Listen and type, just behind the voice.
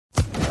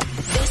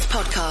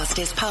podcast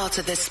is part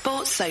of the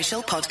Sports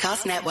Social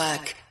Podcast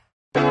Network.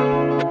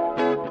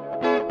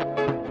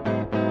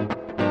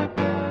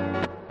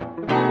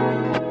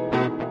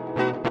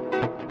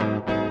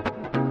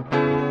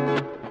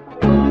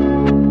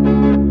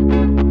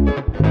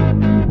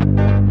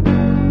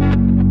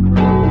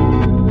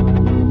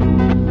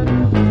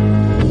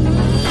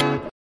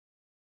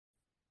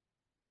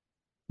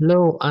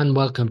 Hello and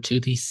welcome to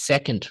the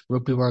second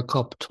Rugby World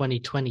Cup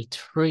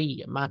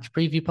 2023 match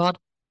preview pod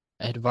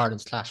ahead of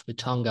Ireland's clash with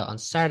Tonga on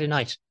Saturday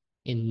night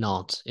in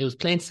Nantes. It was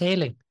plain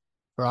sailing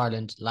for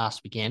Ireland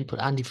last weekend,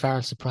 but Andy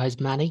Farrell surprised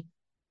many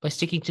by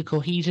sticking to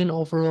cohesion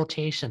over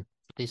rotation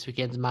for this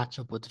weekend's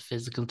matchup with the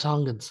physical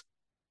Tongans.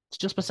 It's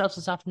just myself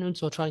this afternoon,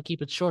 so I'll try and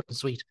keep it short and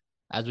sweet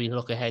as we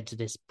look ahead to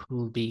this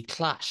Pool B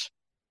clash.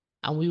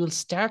 And we will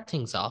start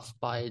things off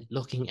by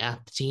looking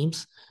at the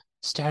teams,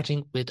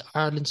 starting with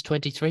Ireland's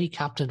 23,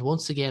 captained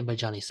once again by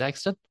Johnny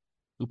Sexton,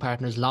 who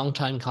partners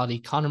longtime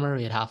colleague Conor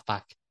Murray at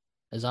halfback,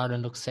 as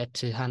Ireland looks set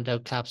to hand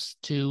out caps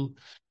to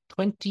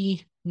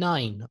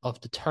 29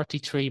 of the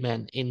 33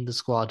 men in the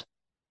squad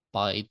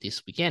by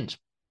this weekend.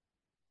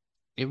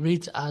 It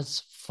reads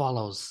as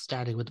follows,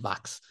 starting with the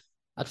backs.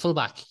 At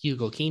fullback,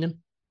 Hugo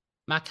Keenan.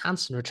 Mac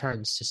Hansen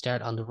returns to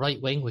start on the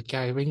right wing with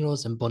Gary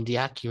Ringrose and Bundy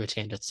Aki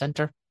retained at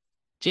centre.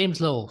 James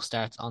Lowe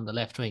starts on the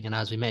left wing, and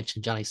as we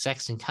mentioned, Johnny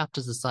Sexton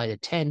captains the side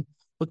at 10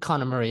 with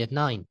Conor Murray at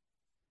 9.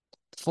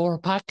 The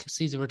forward pack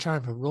sees a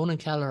return from Ronan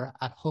Keller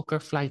at hooker,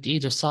 flanked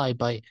either side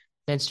by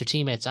Leinster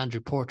teammates Andrew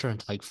Porter and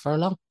Tyke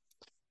Furlong.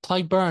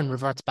 Ty Byrne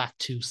reverts back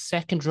to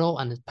second row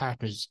and his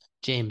partners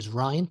James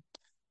Ryan.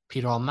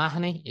 Peter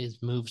O'Mahony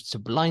is moved to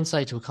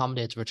blindside to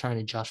accommodate the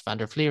returning Josh van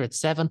der Fleer at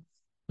 7,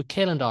 with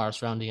Caelan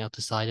Doris rounding out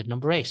the side at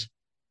number 8.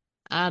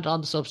 And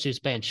on the substitutes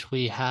bench,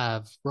 we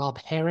have Rob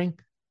Herring,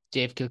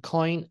 Dave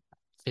Kilcoyne,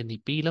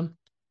 Finlay Beelum,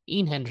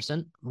 Ian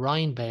Henderson,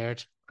 Ryan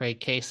Baird, Craig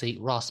Casey,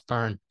 Ross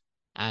Byrne,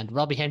 and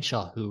Robbie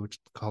Henshaw, who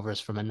recovers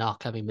from a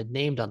knock, having been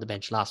named on the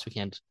bench last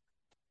weekend,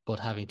 but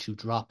having to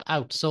drop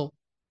out. So,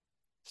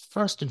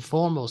 first and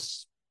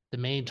foremost, the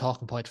main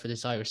talking point for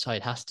this Irish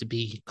side has to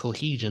be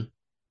cohesion,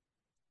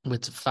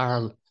 with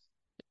Farrell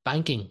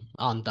banking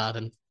on that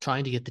and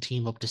trying to get the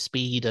team up to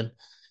speed. And,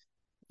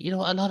 you know,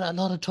 a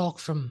lot of talk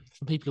from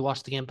people who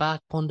watched the game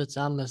back, pundits,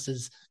 analysts,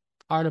 is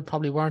Ireland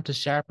probably weren't as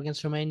sharp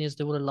against Romania as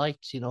they would have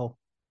liked, you know,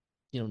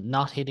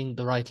 not hitting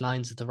the right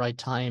lines at the right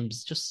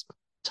times, just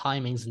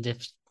timings and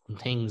different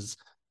things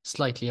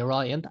slightly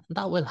awry. And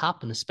that will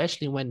happen,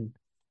 especially when,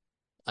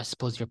 I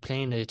suppose, you're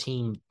playing a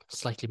team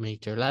slightly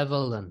beneath your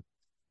level and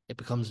it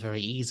becomes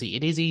very easy.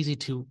 It is easy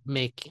to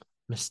make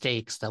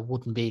mistakes that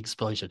wouldn't be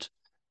exploited,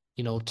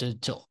 you know, to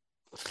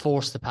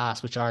force the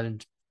pass, which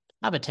Ireland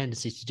have a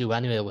tendency to do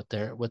anyway with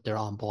their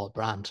on-ball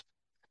brand.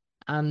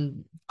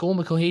 And going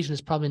with cohesion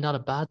is probably not a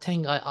bad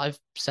thing. I've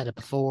said it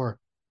before.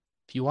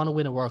 If you want to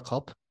win a World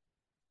Cup,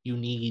 you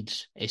need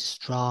a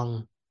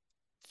strong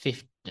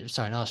 15.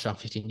 Sorry, not a strong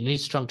 15. You need a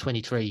strong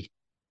 23.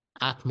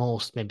 At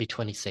most, maybe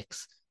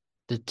 26.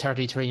 The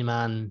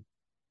 33-man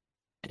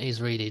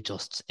is really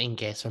just in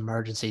case of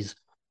emergencies.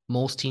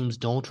 Most teams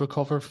don't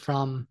recover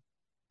from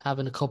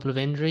having a couple of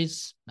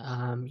injuries.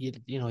 You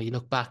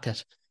look back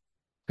at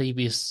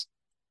previous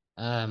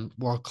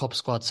World Cup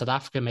squad. South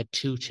Africa made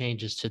 2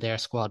 changes to their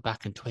squad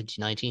back in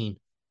 2019.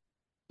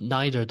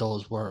 Neither of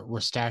those were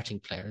starting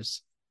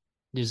players.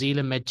 New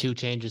Zealand made 2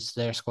 changes to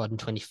their squad in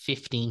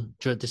 2015.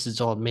 This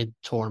is all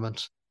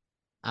mid-tournament.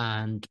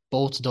 And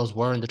both of those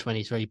were in the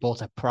 23,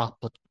 both at prop,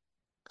 but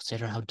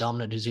considering how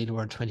dominant New Zealand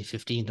were in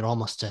 2015, they're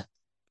almost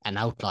an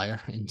outlier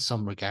in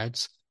some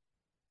regards.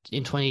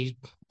 In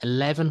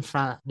 2011,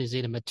 New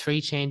Zealand made 3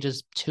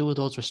 changes. 2 of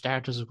those were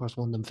starters, of course,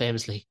 one of them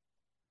famously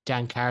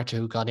Dan Carter,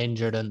 who got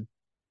injured, and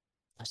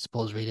I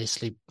suppose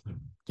realistically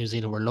New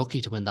Zealand were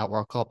lucky to win that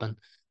World Cup. And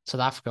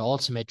South Africa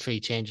also made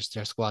 3 changes to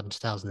their squad in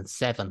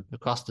 2007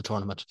 across the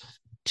tournament.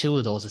 2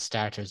 of those as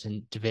starters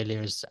in De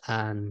Villiers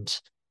and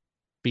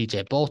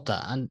BJ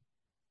Botha. And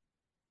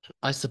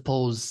I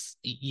suppose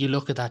you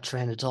look at that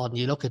trend of thought, and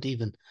you look at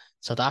even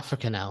South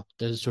Africa now.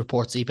 There's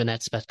reports Eben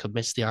Etzebeth could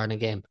miss the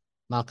Ireland game.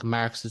 Malcolm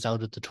Marx is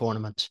out of the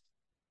tournament.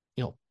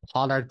 You know,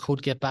 Pollard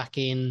could get back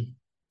in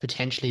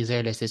potentially as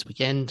early as this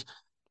weekend.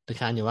 The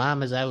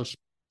Kanyuam is out,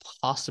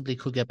 possibly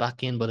could get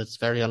back in, but it's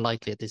very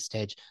unlikely at this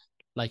stage.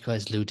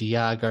 Likewise, Lou de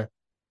Jager.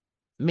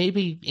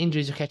 Maybe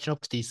injuries are catching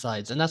up to these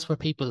sides, and that's where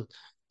people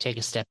take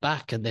a step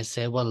back and they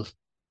say, well,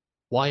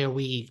 why are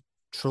we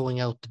throwing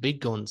out the big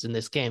guns in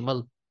this game?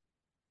 Well,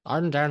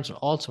 Ireland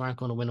also aren't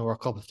going to win a World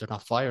Cup if they're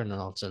not firing on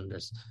all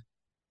cylinders.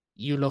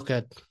 You look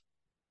at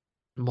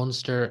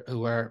Munster,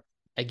 who are,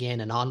 again,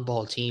 an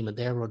on-ball team, and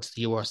their run to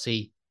the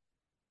URC.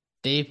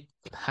 They've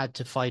had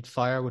to fight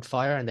fire with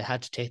fire, and they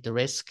had to take the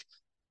risk.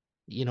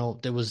 You know,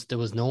 there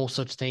was no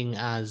such thing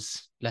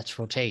as let's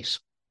rotate.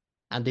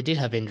 And they did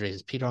have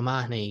injuries. Peter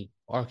O'Mahony,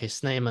 Orke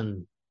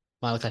Snyman,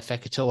 Malachi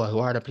Fekitoa, who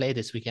are to play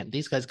this weekend.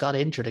 These guys got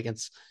injured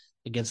against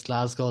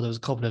Glasgow. There was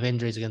a couple of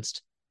injuries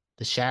against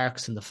the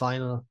Sharks in the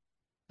final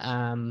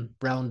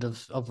round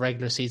of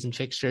regular season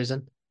fixtures.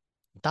 And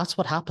that's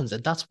what happens.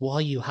 And that's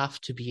why you have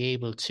to be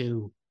able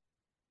to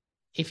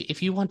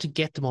if you want to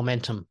get the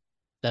momentum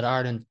that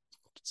Ireland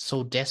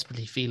so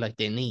desperately feel like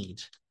they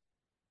need,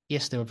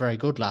 yes, they were very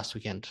good last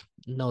weekend,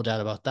 no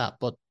doubt about that.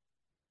 But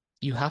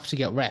you have to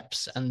get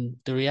reps, and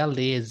the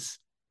reality is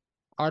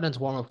Ireland's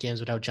warm-up games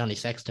without Johnny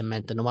Sexton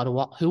meant that no matter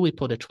who we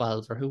put at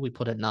 12 or who we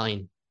put at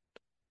 9,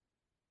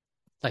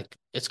 like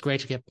it's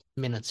great to get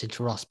minutes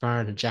into Ross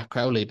Byrne and Jack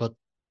Crowley, but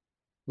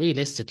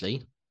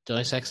realistically,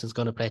 Johnny Sexton's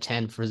going to play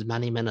 10 for as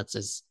many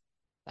minutes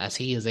as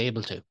he is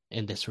able to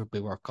in this Rugby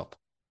World Cup.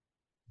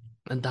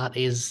 And that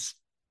is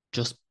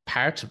just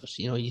part of it.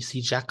 You know, you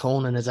see Jack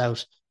Conan is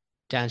out,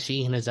 Dan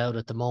Sheehan is out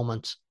at the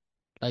moment.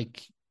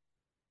 Like,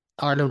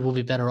 Ireland will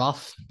be better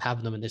off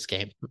having them in this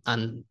game.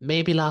 And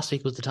maybe last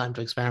week was the time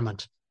to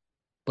experiment.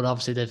 But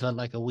obviously they felt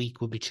like a week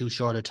would be too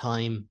short a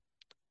time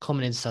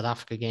coming into South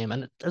Africa game.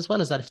 And as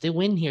well as that, if they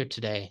win here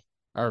today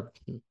or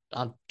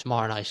on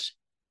tomorrow night,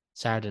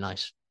 Saturday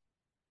night,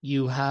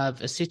 you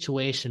have a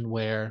situation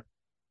where,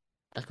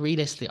 like,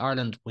 realistically,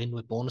 Ireland win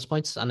with bonus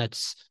points, and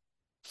it's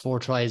 4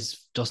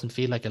 tries doesn't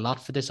feel like a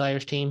lot for this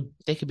Irish team.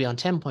 They could be on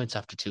 10 points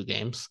after 2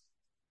 games.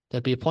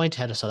 They'll be a point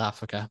ahead of South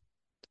Africa.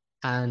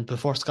 And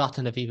before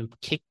Scotland have even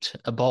kicked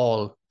a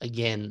ball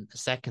again a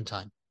second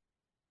time,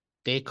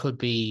 they could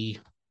be,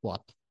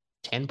 what,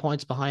 10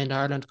 points behind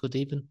Ireland, could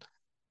even.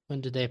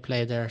 When did they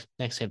play their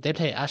next game? They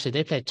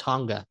play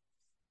Tonga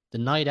the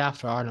night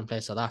after Ireland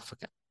plays South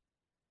Africa.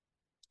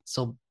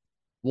 So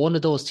one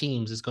of those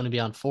teams is going to be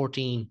on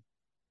 14,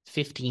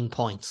 15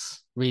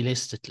 points,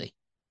 realistically,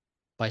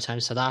 by the time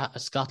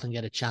Scotland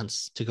get a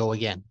chance to go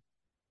again.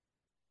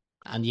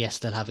 And yes,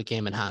 they'll have a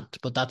game in hand.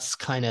 But that's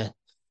kind of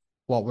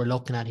what we're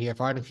looking at here. If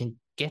Ireland can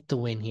get the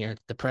win here,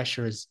 the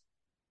pressure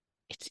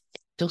it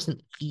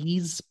doesn't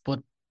ease,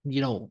 but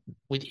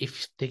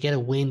if they get a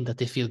win that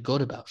they feel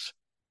good about,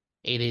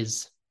 it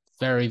is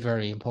very,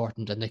 very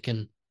important, and they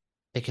can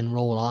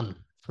roll on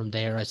from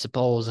there, I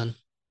suppose. And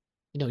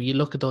you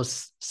look at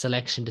those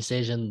selection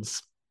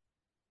decisions.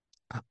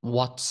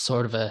 What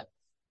sort of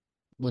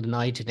with an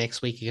eye to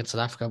next week against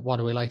South Africa, what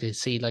are we likely to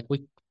see? Like,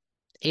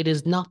 it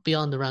is not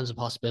beyond the realms of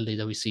possibility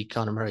that we see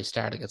Conor Murray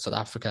start against South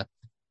Africa.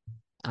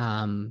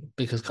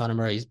 Because Conor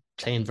Murray's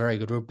playing very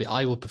good rugby.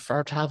 I would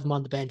prefer to have him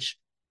on the bench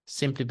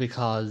simply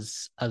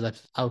because, as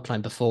I've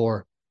outlined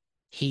before,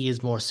 he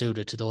is more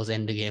suited to those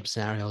end of game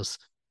scenarios.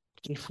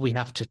 If we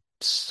have to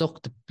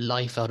suck the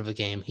life out of a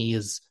game, he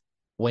is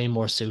way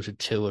more suited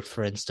to it,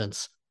 for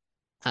instance.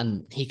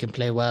 And he can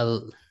play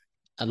well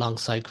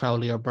alongside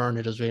Crowley or Byrne.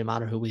 It doesn't really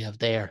matter who we have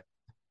there.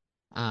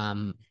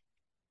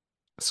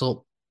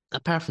 So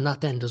apart from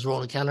that, then does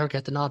Ronan Kelleher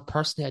get the nod?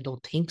 Personally, I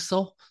don't think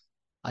so.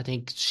 I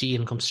think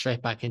Sheehan comes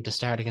straight back in to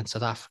start against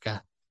South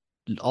Africa.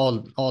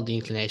 All the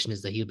inclination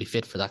is that he'll be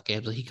fit for that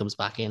game, so he comes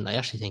back in. I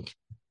actually think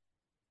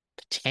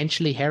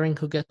potentially Herring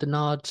could get the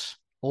nod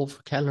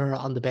over Kelleher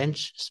on the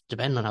bench,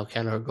 depending on how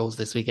Kelleher goes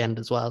this weekend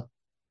as well.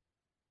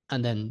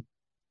 And then,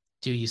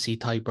 do you see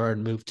Ty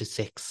Byrne move to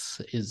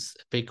 6 is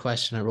a big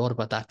question. I wrote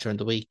about that during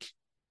the week.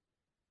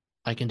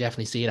 I can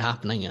definitely see it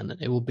happening, and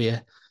it will be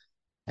a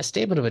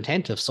statement of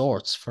intent of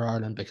sorts for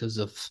Ireland because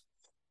of,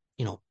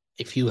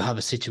 if you have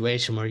a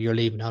situation where you're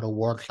leaving out a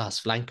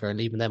world-class flanker and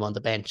leaving them on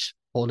the bench,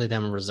 holding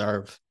them in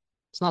reserve,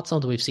 it's not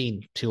something we've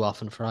seen too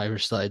often for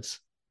Irish sides.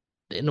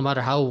 No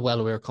matter how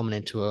well we were coming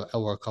into a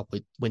World Cup,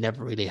 we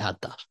never really had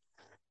that.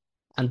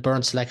 And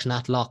Byrne's selection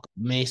at lock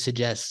may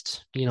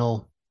suggest,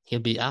 he'll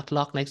be at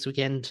lock next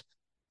weekend.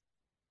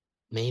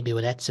 Maybe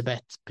with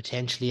Etzebeth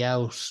potentially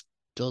out.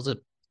 Does it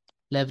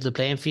level the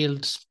playing field?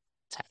 It's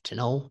hard to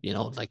know.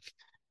 It's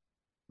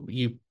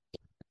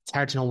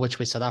hard to know which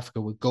way South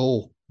Africa would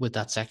go with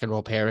that second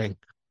row pairing.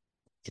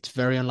 It's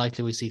very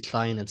unlikely we see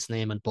Klein and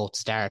Snyman both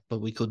start,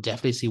 but we could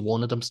definitely see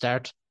one of them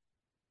start.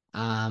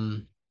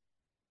 And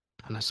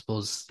I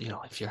suppose,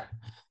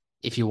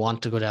 if you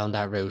want to go down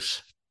that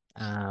route,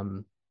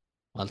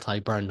 well,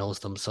 Ty Byrne knows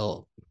them,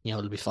 so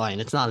it'll be fine.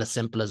 It's not as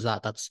simple as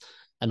that. That's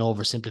an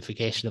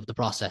oversimplification of the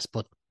process,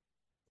 but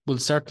we'll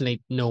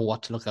certainly know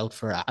what to look out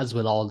for, as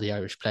will all the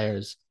Irish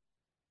players.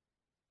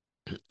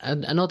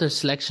 And another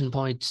selection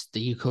point that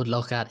you could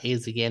look at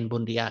is again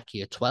Bundee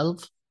Aki at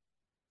 12.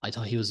 I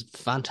thought he was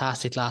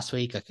fantastic last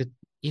week.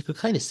 You could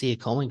kind of see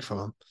it coming from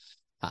him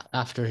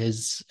after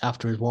his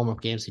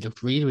warm-up games. He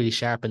looked really, really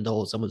sharp in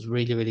those and was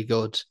really, really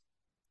good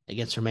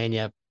against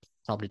Romania.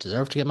 Probably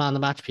deserved to get man of the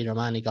match. Peter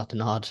Manny got the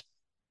nod,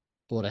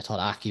 but I thought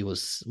Aki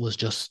was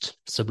just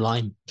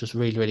sublime, just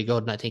really, really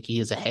good. And I think he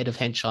is ahead of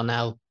Henshaw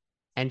now.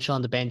 Henshaw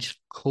on the bench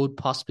could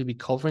possibly be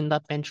covering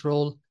that bench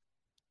role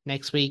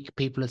next week.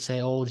 People would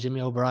say, "Oh,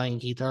 Jimmy O'Brien,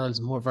 Keith Earls,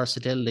 more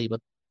versatility,"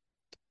 but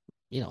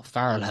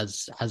Farrell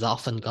has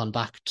often gone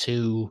back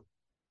to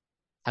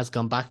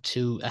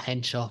a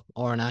Henshaw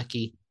or an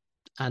Aki,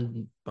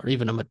 or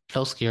even a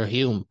McCluskey or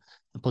Hume,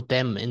 and put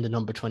them in the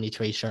number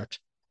 23 shirt.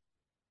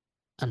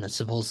 And I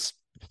suppose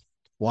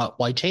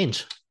why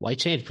change? Why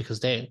change? Because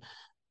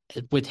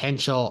with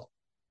Henshaw,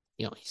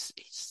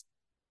 he's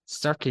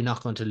certainly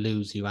not going to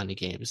lose you any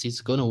games.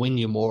 He's going to win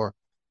you more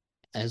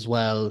as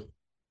well.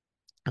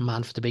 A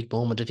man for the big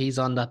moment. If he's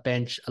on that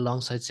bench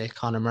alongside, say,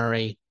 Conor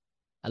Murray,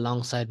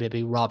 alongside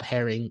maybe Rob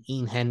Herring,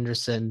 Ian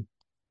Henderson.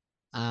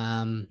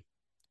 Um,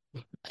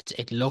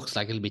 it looks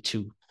like it'll be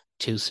too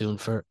soon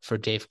for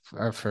Dave,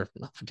 or for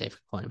not for Dave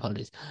Coyne,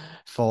 apologies,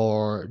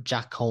 for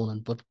Jack Conan.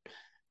 But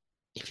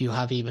if you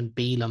have even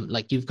Beelum,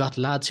 like you've got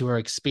lads who are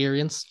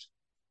experienced,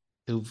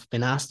 who've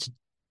been asked to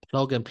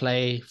plug and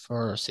play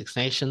for Six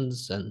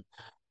Nations and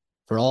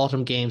for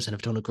autumn games and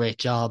have done a great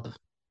job.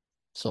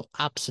 So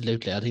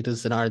absolutely, I think this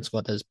is an Ireland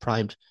squad that is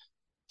primed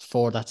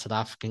for that South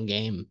African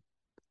game.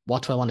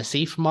 What do I want to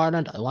see from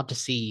Ireland? I want to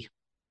see,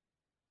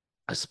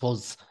 I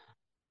suppose,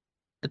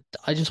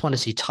 I just want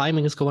to see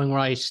timing is going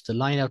right, the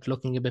line out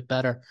looking a bit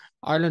better.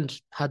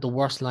 Ireland had the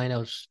worst line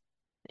out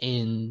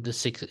in the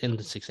Six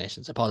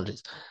Nations,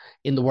 apologies,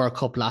 in the World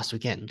Cup last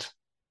weekend.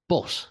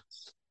 But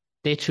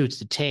they threw to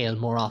the tail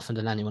more often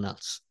than anyone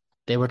else.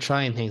 They were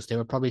trying things. They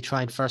were probably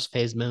trying first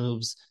phase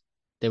moves.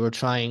 They were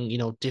trying,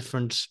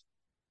 different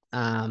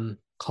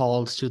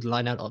calls to the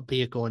line out,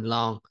 albeit going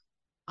long.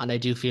 And I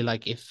do feel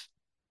like if,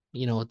 the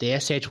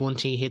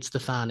SH1T hits the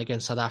fan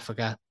against South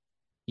Africa,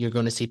 you're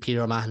going to see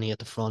Peter O'Mahony at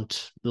the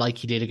front like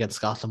he did against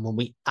Scotland when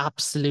we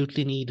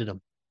absolutely needed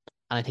him.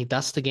 And I think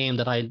that's the game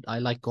that I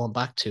like going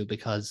back to,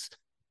 because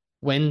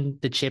when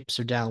the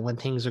chips are down, when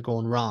things are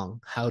going wrong,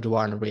 how do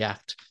Ireland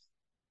react?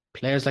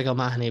 Players like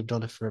O'Mahony have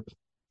done it for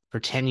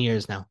 10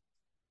 years now.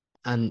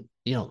 And,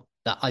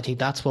 I think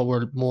that's what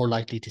we're more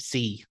likely to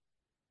see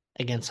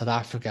against South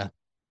Africa,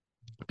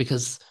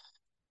 because,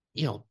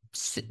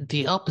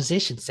 the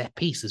opposition set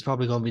piece is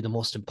probably going to be the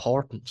most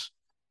important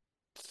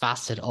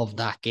facet of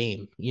that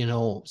game.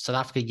 South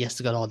Africa, yes,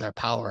 they got all their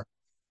power,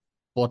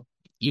 but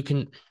you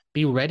can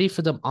be ready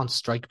for them on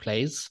strike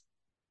plays.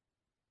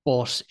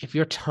 But if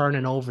you're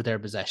turning over their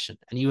possession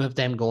and you have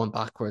them going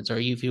backwards, or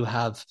if you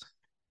have,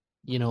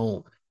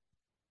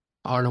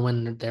 Ireland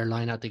when their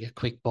line out, they get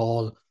quick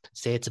ball,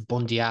 say it's a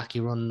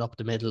Bundyaki running up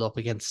the middle up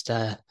against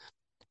a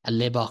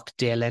Libbok,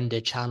 Dale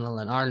Ende channel,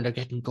 and Ireland are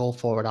getting go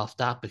forward off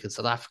that because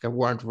South Africa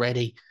weren't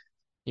ready.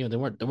 They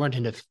weren't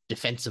in a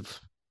defensive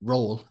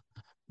role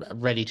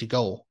ready to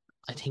go.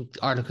 I think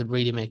Ireland could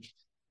really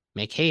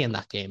make hay in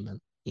that game.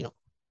 And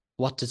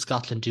what did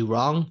Scotland do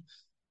wrong?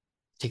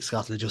 I think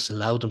Scotland just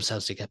allowed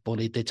themselves to get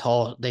bullied. They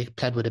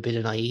played with a bit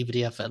of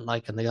naivety, I felt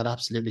like, and they got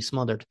absolutely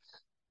smothered.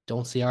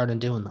 Don't see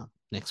Ireland doing that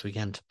next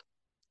weekend.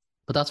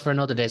 But that's for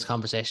another day's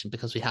conversation,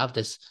 because we have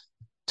this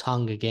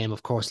Tonga game,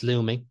 of course,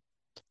 looming.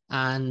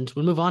 And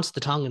we'll move on to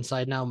the Tongan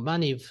side now.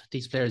 Many of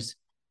these players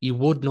you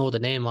would know the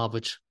name of,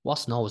 which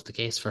wasn't always the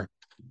case for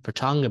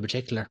Tonga in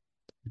particular.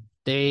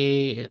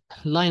 They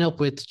line up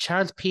with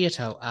Charles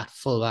Piutau at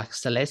fullback,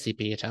 Salesi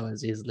Piutau,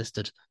 as he is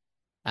listed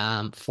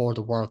for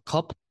the World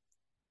Cup.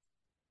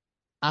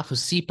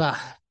 Afusipa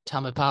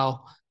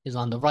Tamipau is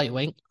on the right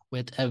wing,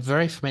 with a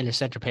very familiar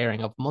centre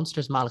pairing of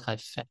Munster's Malachi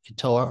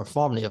Fekitoa, or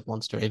formerly of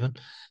Munster even,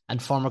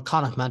 and former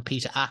Connacht man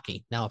Peter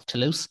Aki, now of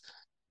Toulouse.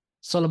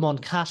 Solomon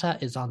Kata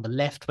is on the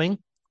left wing,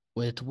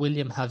 with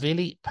William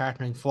Havili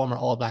partnering former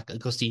All Black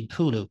Augustine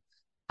Pulu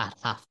at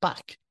half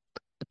back.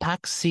 The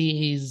pack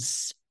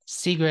sees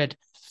Sigrid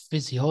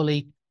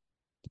Fisioli,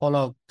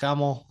 Paulo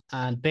Gamo,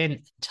 and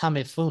Ben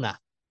Tamifuna,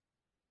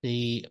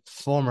 the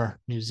former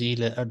New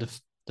Zealand, or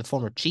the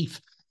former chief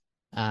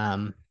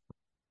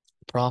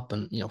prop,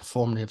 and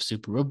formerly of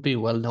Super Rugby,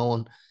 well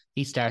known.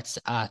 He starts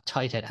at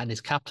tight end and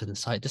is captain of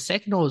the side. The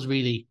second row is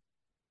really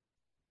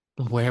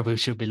where we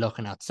should be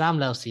looking at. Sam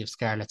Lousy of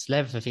Scarlets,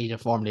 Lev Fafita,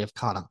 formerly of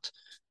Connacht.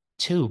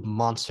 Two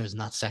monsters in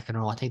that second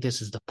row. I think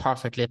this is the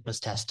perfect litmus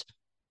test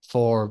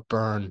for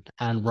Byrne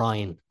and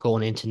Ryan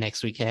going into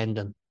next weekend.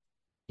 And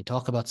you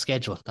talk about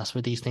schedule, that's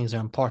where these things are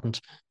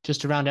important.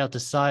 Just to round out the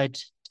side,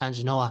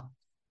 Tanginoa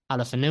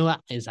Alafanua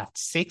is at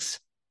 6.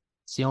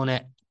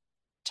 Sione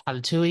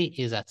Talatui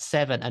is at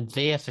 7, and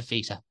Vea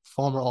Fafita,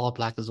 former All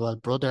Black as well,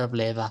 brother of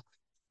Leva,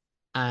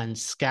 and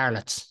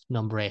Scarlet,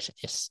 number 8,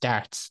 it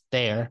starts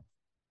there.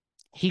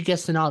 He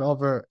gets the nod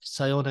over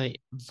Sione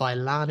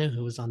Vailanu,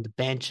 who was on the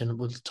bench, and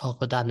we'll talk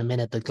about that in a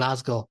minute. The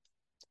Glasgow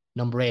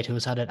number 8, who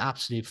has had an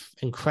absolutely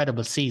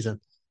incredible season.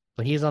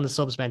 But he's on the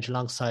subs bench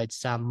alongside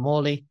Sam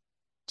Moley,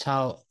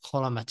 Tau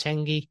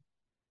Kolamatengi,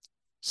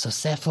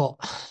 Sosefo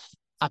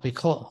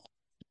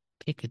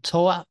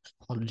Pikitoa,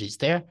 apologies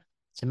there,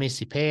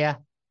 Samisi Pea,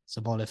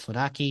 Samole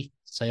Funaki,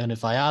 Sayone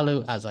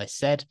Vaialu, as I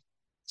said,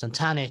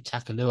 Santane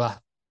Takalua,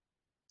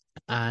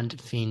 and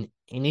Fin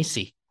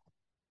Inisi.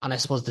 And I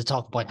suppose the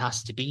talk point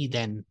has to be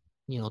then,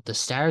 the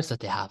stars that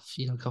they have.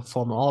 Got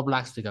former All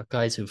Blacks, they got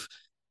guys who've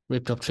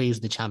ripped up trees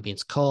in the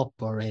Champions Cup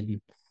or in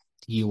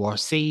the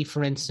URC,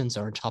 for instance,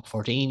 or in top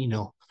 14,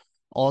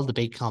 all the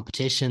big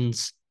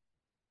competitions.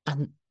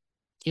 And,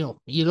 you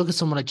look at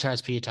someone like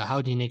Charles Piutau,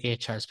 how do you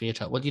negate Charles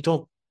Piutau? Well, you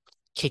don't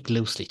kick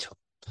loosely to him.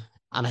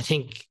 And I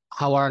think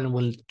how Ireland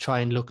will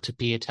try and look to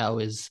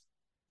Piutau is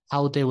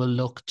how they will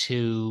look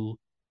to,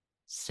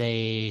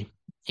 say,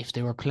 if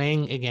they were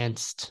playing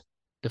against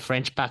the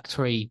French back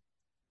three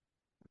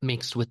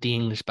mixed with the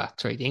English back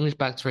three. The English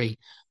back three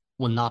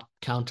will not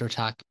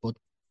counter-attack, but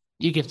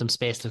you give them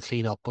space to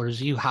clean up. But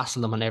as you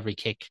hassle them on every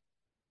kick,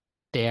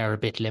 they are a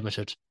bit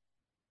limited.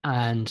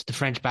 And the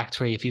French back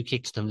three, if you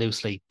kick them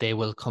loosely, they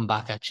will come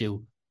back at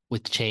you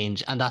with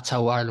change. And that's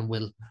how Ireland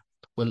will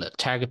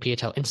target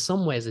Piatow. In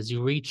some ways, as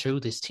you read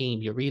through this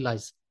team, you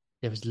realise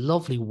there's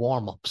lovely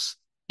warm-ups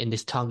in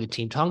this Tonga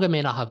team. Tonga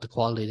may not have the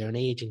quality, they're an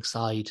aging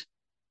side,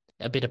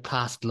 a bit of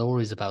past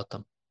glories about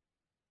them.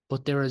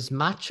 But there is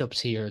matchups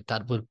here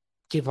that will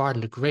give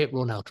Ireland a great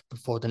run out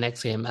before the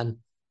next game. And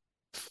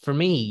for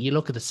me, you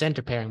look at the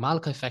centre pairing,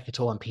 Malachi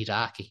Fekitoa and Peter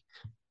Aki.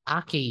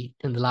 Aki,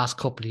 in the last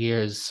couple of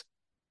years,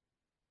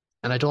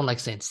 and I don't like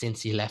saying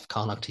since he left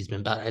Connacht, he's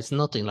been better. It's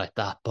nothing like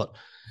that. But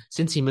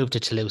since he moved to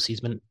Toulouse, he's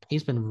been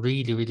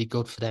really, really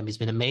good for them. He's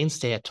been a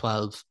mainstay at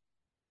 12.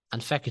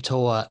 And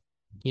Fekitoa,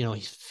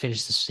 he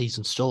finished the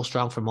season so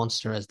strong for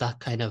Munster as that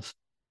kind of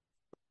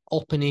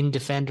up and in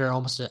defender,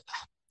 almost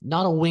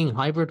not a wing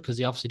hybrid because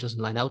he obviously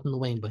doesn't line out in the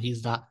wing, but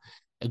he's that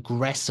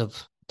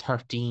aggressive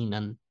 13.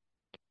 And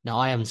now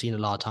I haven't seen a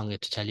lot of Tonga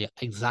to tell you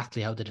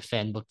exactly how to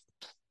defend, but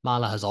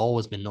Mala has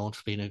always been known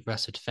for being an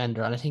aggressive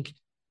defender. And I think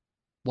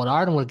what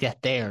Ireland will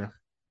get there,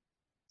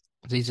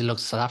 it's easy to look at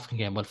the South African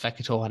game, but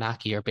Fekito and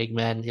Aki are big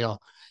men,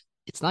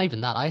 it's not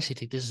even that. I actually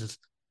think this is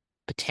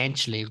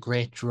potentially a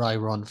great dry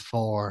run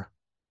for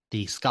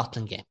the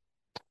Scotland game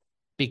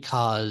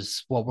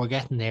because what we're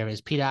getting there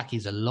is Pete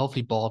Aki's a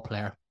lovely ball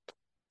player,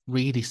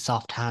 really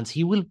soft hands.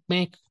 He will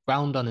make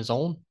ground on his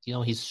own.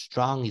 He's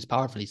strong, he's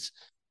powerful, he's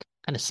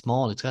kind of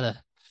small. He's got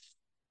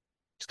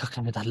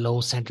kind of that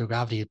low center of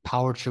gravity,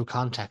 power through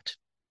contact.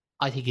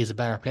 I think he's a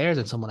better player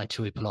than someone like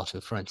Tui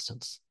Pilotu, for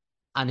instance.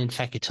 And in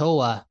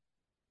Fekitoa,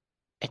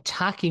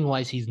 attacking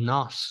wise, he's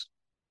not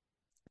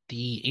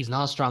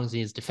as strong as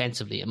he is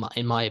defensively,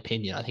 in my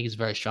opinion. I think he's a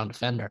very strong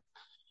defender.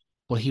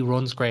 But he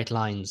runs great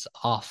lines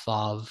off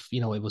of,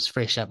 it was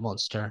Frisch at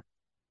Munster.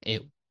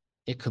 It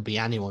it could be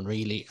anyone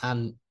really.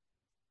 And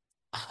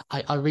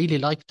I really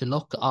like the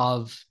look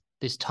of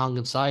this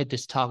Tongan side,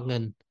 this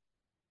Tongan,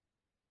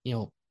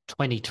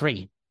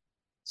 23.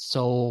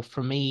 So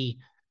for me,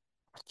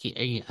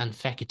 Aki and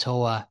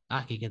Fekitoa,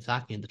 Aki against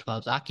Aki in the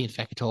 12s, Aki and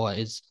Fekitoa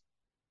is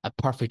a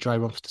perfect dry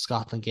run for the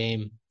Scotland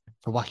game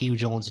for what Hugh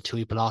Jones and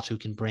Tui Pilotu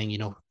can bring.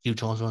 Hugh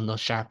Jones running those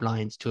sharp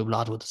lines, Tui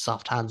Pilotu with the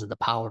soft hands and the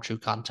power through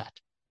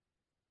contact.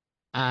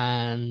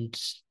 And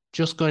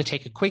just going to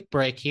take a quick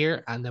break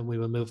here, and then we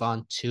will move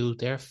on to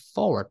their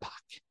forward pack.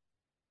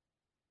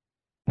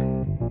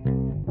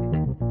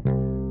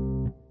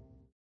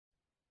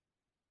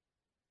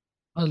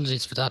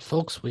 Apologies for that,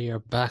 folks. We are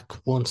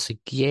back once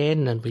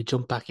again, and we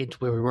jump back into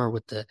where we were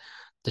with the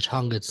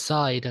Tongan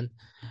side, and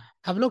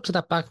have a look at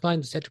that back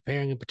line, the centre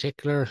pairing in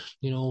particular.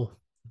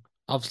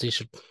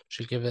 Obviously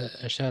should give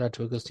a shout out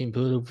to Augustine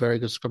Pulu, very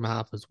good scrum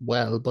half as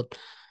well. But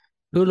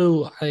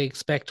Pulu, I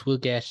expect, will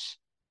get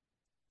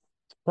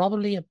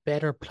probably a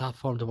better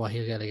platform than what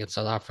he'll get against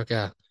South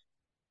Africa.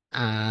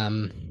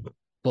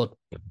 But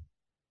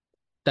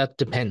that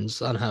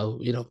depends on how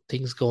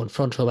things go in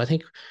front of him. I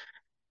think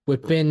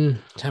with Ben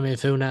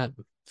Tameifuna,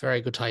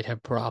 very good tight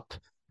head prop,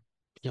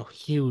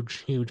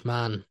 huge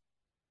man.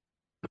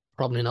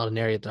 Probably not an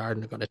area that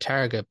Ireland are going to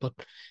target, but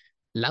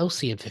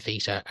Lousy and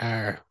Fifita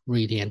are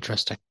really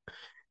interesting.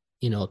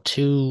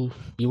 Two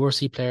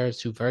URC players,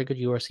 two very good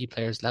URC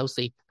players.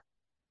 Lousy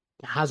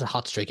has a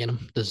hot streak in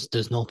him.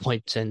 There's no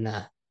point in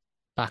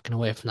backing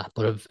away from that,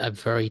 but a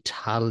very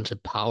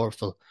talented,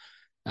 powerful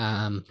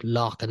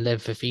lock, and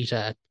Lev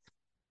Fifita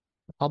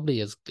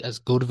probably as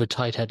good of a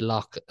tight head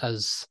lock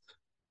as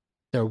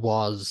there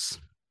was,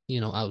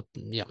 out,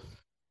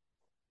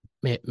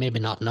 maybe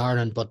not in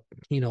Ireland, but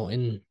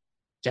in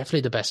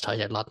definitely the best tight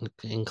head lock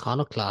in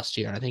Connacht last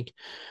year. I think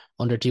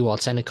under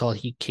Dewald Senecal,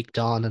 he kicked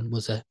on and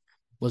was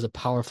a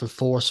powerful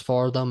force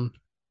for them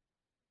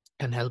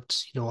and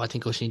helped. I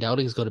think Oisin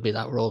Dowling is going to be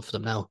that role for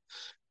them now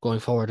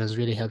going forward, has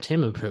really helped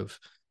him improve.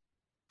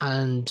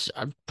 And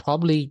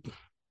probably,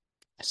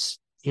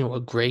 a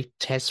great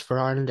test for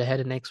Ireland ahead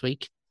of next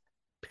week,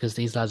 because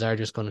these lads are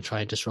just going to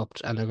try and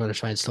disrupt, and they're going to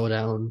try and slow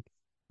down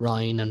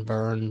Ryan and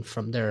Byrne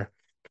from their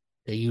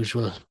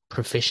usual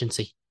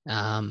proficiency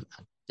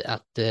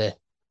at the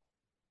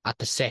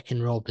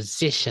second row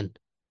position.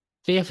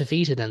 Via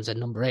Fifita then's at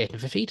number 8. And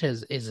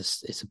Fifita is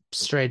a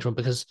strange one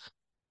because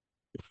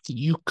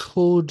you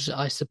could,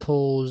 I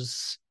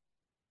suppose,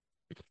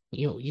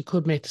 you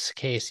could make this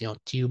case,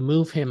 do you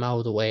move him out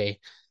of the way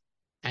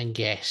and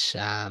get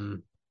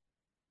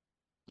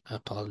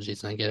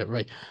apologies, and I get it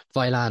right,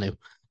 Vailanu,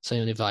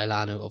 Sione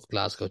Vailanu of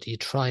Glasgow. Do you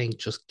try and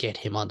just get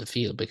him on the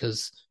field?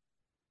 Because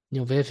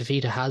Vea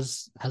Fifita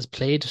has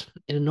played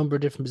in a number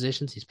of different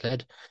positions. He's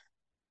played,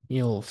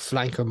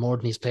 flanker more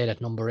than he's played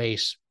at number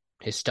 8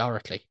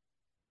 historically.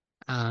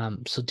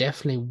 So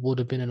definitely would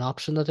have been an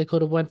option that they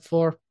could have went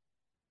for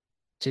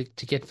to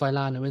get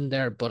Vailanu in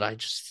there. But I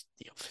just,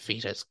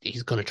 Fifita,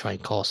 he's going to try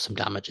and cause some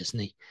damage, isn't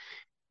he?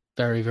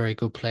 Very, very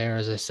good player,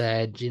 as I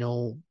said.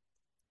 You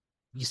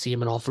see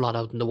him an awful lot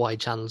out in the wide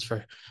channels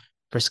for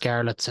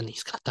Scarlets, and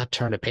he's got that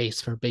turn of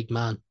pace for a big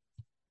man.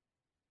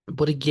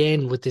 But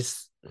again, with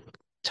this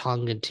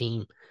Tongan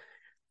team,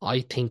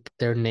 I think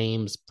their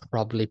names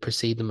probably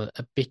precede them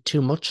a bit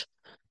too much.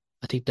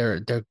 I think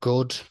they're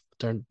good.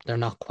 they're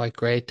not quite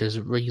great. There's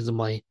a reason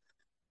why,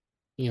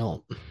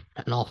 an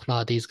awful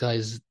lot of these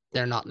guys,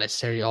 they're not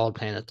necessarily all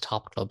playing at the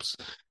top clubs.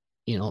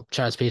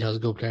 Charles Peter's a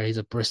good player. He's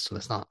at Bristol.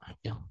 It's not,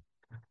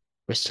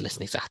 Bristol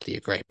isn't exactly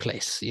a great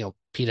place.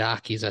 Peter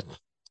Aki's at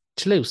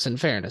Toulouse, in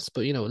fairness,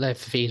 but Lev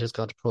Fafita's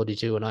got to Prodi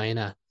 2 and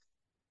Iona.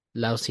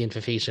 Lousy and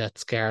Fafita at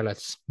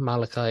Scarlets.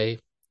 Malachi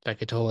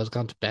Fekitoa has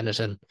gone to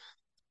Benetton,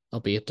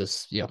 albeit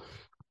this,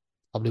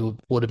 probably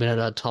would have been at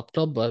a top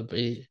club, but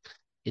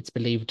it's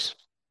believed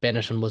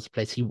Benetton was the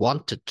place he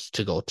wanted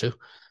to go to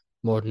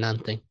more than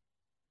anything.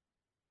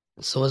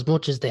 So as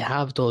much as they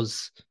have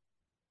those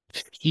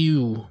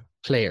few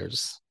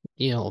players,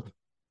 Peter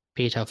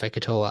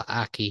Fekitoa,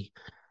 Aki,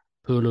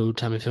 Pulu,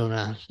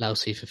 Tamifuna,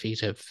 Lausi,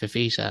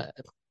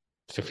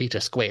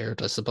 Fafita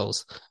squared, I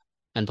suppose,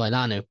 and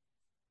Bailanu,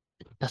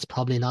 that's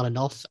probably not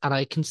enough. And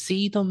I can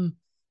see them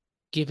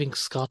giving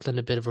Scotland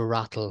a bit of a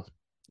rattle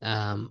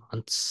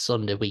on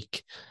Sunday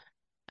week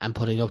and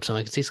putting up to them.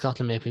 I can see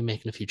Scotland maybe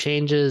making a few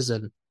changes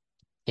and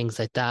things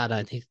like that.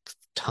 I think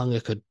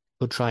Tonga could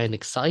try and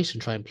excite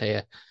and try and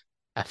play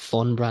a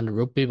fun brand of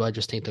rugby, but I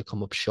just think they'll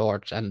come up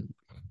short. And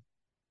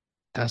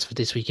as for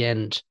this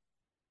weekend,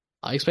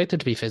 I expect it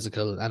to be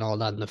physical and all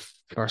that in the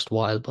first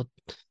while, but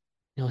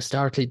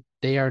historically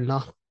they are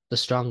not the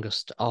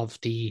strongest of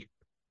the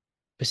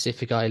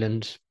Pacific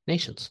Island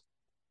nations.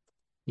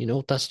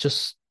 That's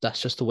just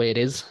the way it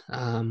is.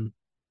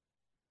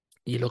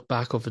 You look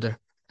back over their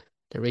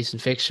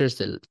recent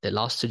fixtures, they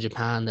lost to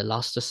Japan, they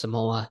lost to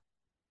Samoa,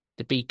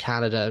 they beat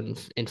Canada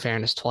in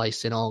fairness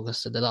twice in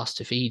August, and they lost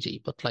to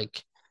Fiji, but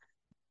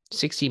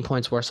 16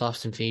 points worse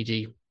off than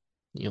Fiji,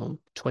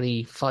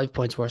 25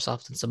 points worse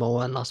off than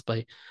Samoa, and lost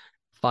by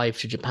 5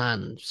 to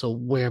Japan. So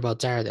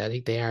whereabouts are they? I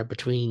think they are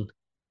between,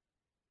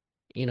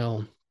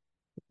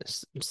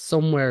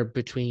 somewhere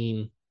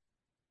between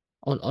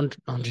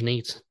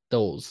underneath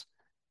those,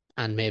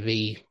 and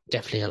maybe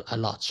definitely a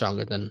lot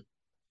stronger than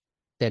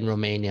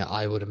Romania,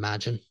 I would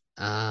imagine.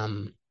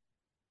 But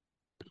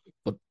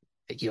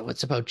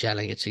it's about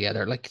gelling it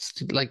together. Like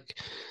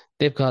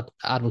they've got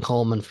Adam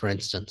Coleman, for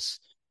instance,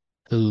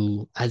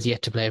 who has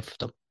yet to play for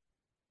them,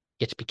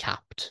 yet to be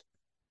capped.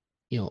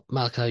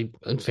 Malachi,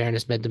 in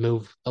fairness, made the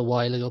move a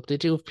while ago, but they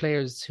do have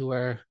players who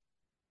are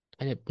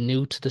kind of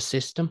new to the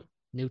system,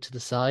 new to the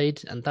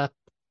side, and that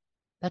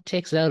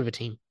takes it out of a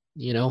team,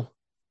 It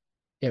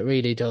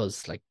really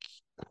does.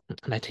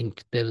 And I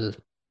think they'll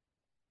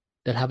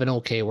have an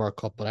okay World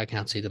Cup, but I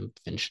can't see them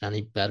finishing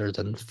any better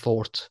than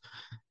fourth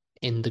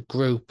in the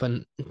group.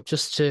 And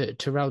just to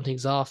round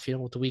things off,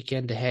 with the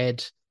weekend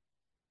ahead,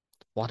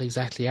 what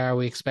exactly are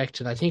we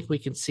expecting? I think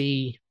we'll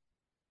see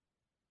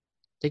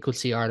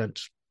Ireland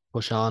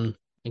push on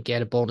and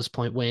get a bonus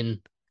point win,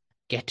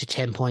 get to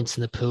 10 points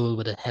in the pool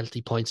with a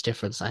healthy points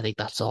difference. I think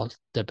that's all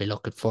they'll be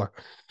looking for.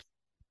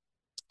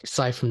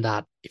 Aside from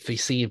that, if we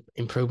see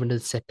improvement in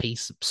set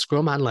piece,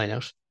 scrum and line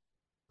out,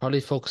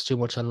 probably focus too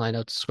much on line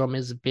out. Scrum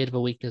is a bit of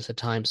a weakness at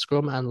times.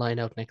 Scrum and line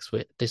out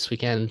this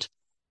weekend.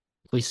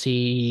 We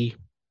see,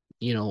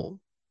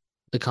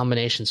 the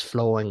combinations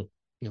flowing.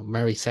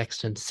 Murray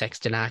Sexton,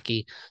 Sexton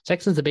Aki.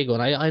 Sexton's a big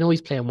one. I know he's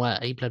playing well.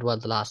 He played well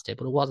the last day,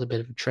 but it was a bit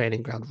of a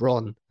training ground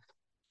run.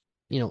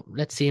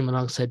 Let's see him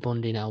alongside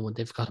Bundy now when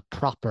they've got a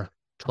proper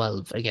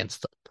 12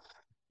 against them.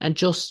 And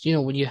just,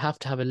 when you have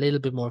to have a little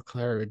bit more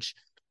courage,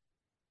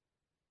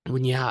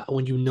 when you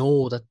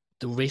know that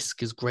the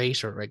risk is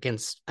greater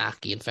against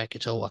Aki and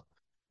Fekitoa,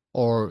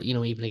 or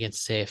even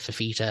against, say,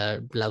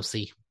 Fafita,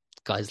 Lousy,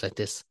 guys like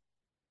this.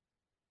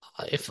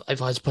 If I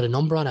was to put a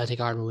number on it, I think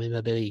Ireland will win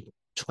maybe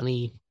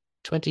 20,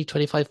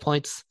 25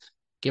 points,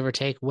 give or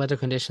take. Weather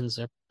conditions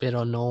are a bit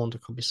unknown. There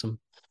could be some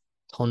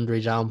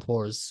thundery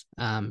downpours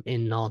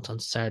in Nantes on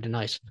Saturday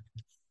night.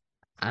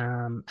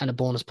 And a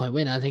bonus point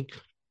win. I think,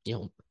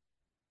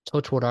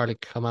 touch wood,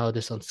 Ireland come out of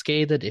this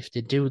unscathed. If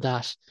they do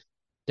that,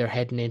 they're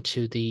heading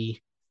into the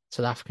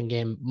South African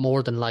game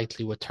more than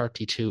likely with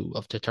 32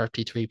 of the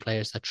 33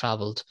 players that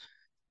travelled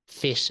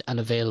fit and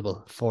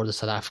available for the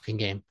South African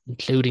game,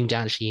 including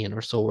Dan Sheehan,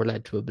 or so we're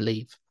led to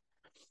believe.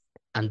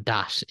 And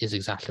that is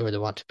exactly where they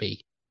want to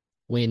be.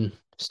 Win,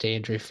 stay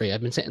injury free.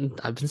 I've been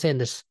saying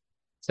this,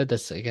 said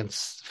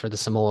this for the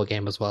Samoa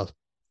game as well.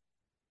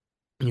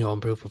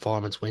 Improve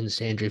performance, win,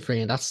 stay injury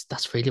free, and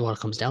that's really what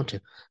it comes down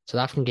to.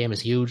 South African game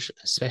is huge,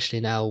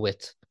 especially now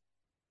with.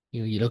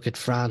 You look at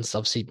France,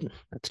 obviously,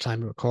 at the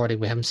time of recording,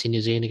 we haven't seen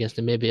New Zealand against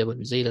Namibia, but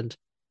New Zealand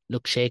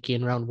looked shaky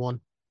in round one.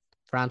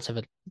 France have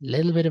a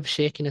little bit of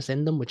shakiness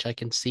in them, which I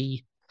can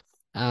see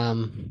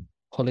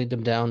pulling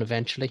them down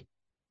eventually.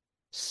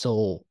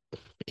 So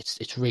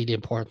it's really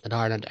important that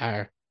Ireland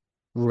are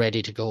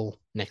ready to go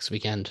next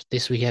weekend.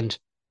 This weekend,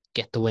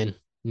 get the win.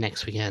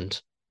 Next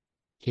weekend,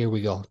 here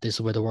we go. This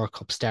is where the World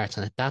Cup starts.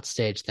 And at that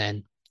stage,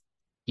 then,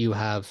 you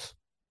have,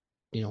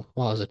 what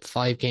was it,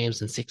 5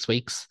 games in 6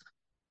 weeks,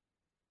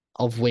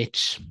 of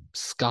which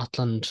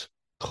Scotland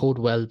could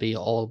well be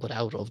all but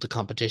out of the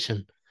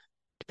competition,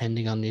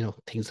 depending on,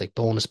 things like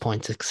bonus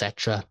points,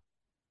 etc.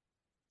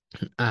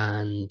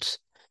 And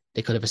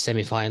they could have a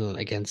semi-final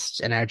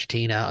against an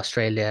Argentina,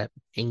 Australia,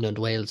 England,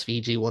 Wales,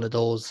 Fiji, one of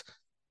those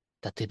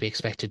that they'd be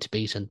expected to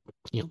beat, and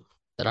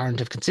that Ireland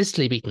have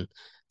consistently beaten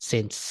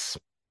since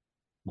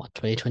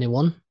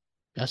 2021,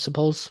 I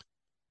suppose.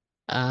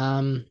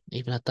 Even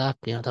at that,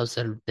 that was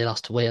they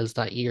lost to Wales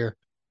that year.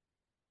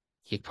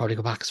 You could probably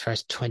go back as far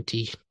as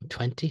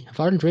 2020. Have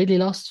Ireland really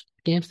lost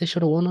games they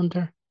should have won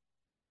under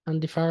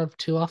Andy Farrell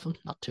too often?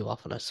 Not too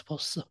often, I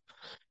suppose. So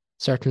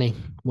certainly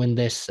win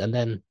this, and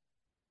then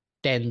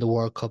the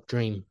World Cup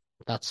dream.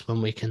 That's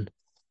when we can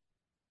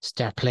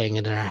start playing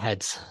it in our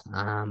heads.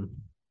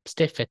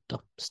 Stay fit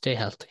though, stay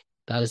healthy.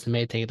 That is the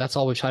main thing. That's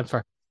all we've time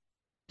for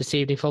this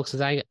evening, folks.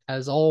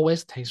 As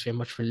always, thanks very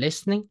much for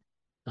listening.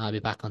 I'll be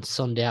back on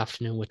Sunday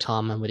afternoon with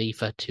Tom and with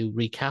Aoife to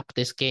recap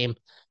this game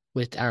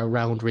with our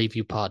round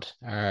review pod,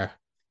 our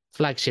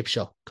flagship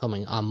show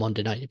coming on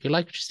Monday night. If you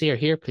like what you see or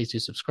hear, please do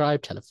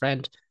subscribe, tell a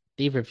friend,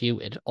 leave a review.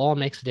 It all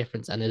makes a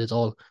difference, and it is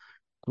all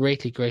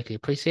greatly, greatly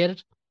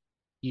appreciated.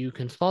 You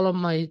can follow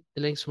the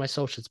links for my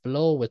socials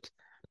below with,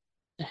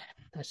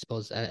 I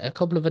suppose, a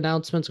couple of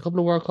announcements, a couple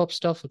of World Cup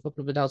stuff, a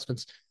couple of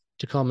announcements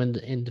to come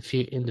in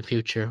the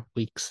future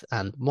weeks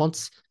and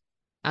months,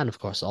 and of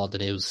course all the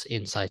news,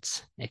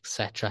 insights,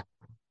 etc.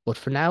 But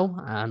for now,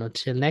 and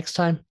until next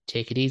time,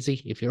 take it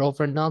easy. If you're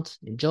over in Nantes,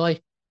 enjoy,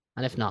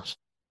 and if not,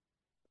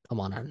 come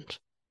on, Ireland.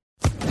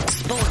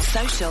 Sports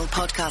Social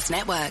Podcast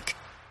Network.